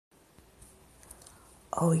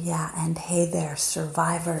Oh yeah, and hey there,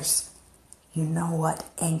 survivors. You know what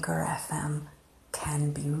Anchor FM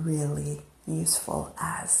can be really useful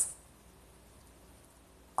as?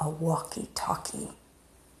 A walkie-talkie.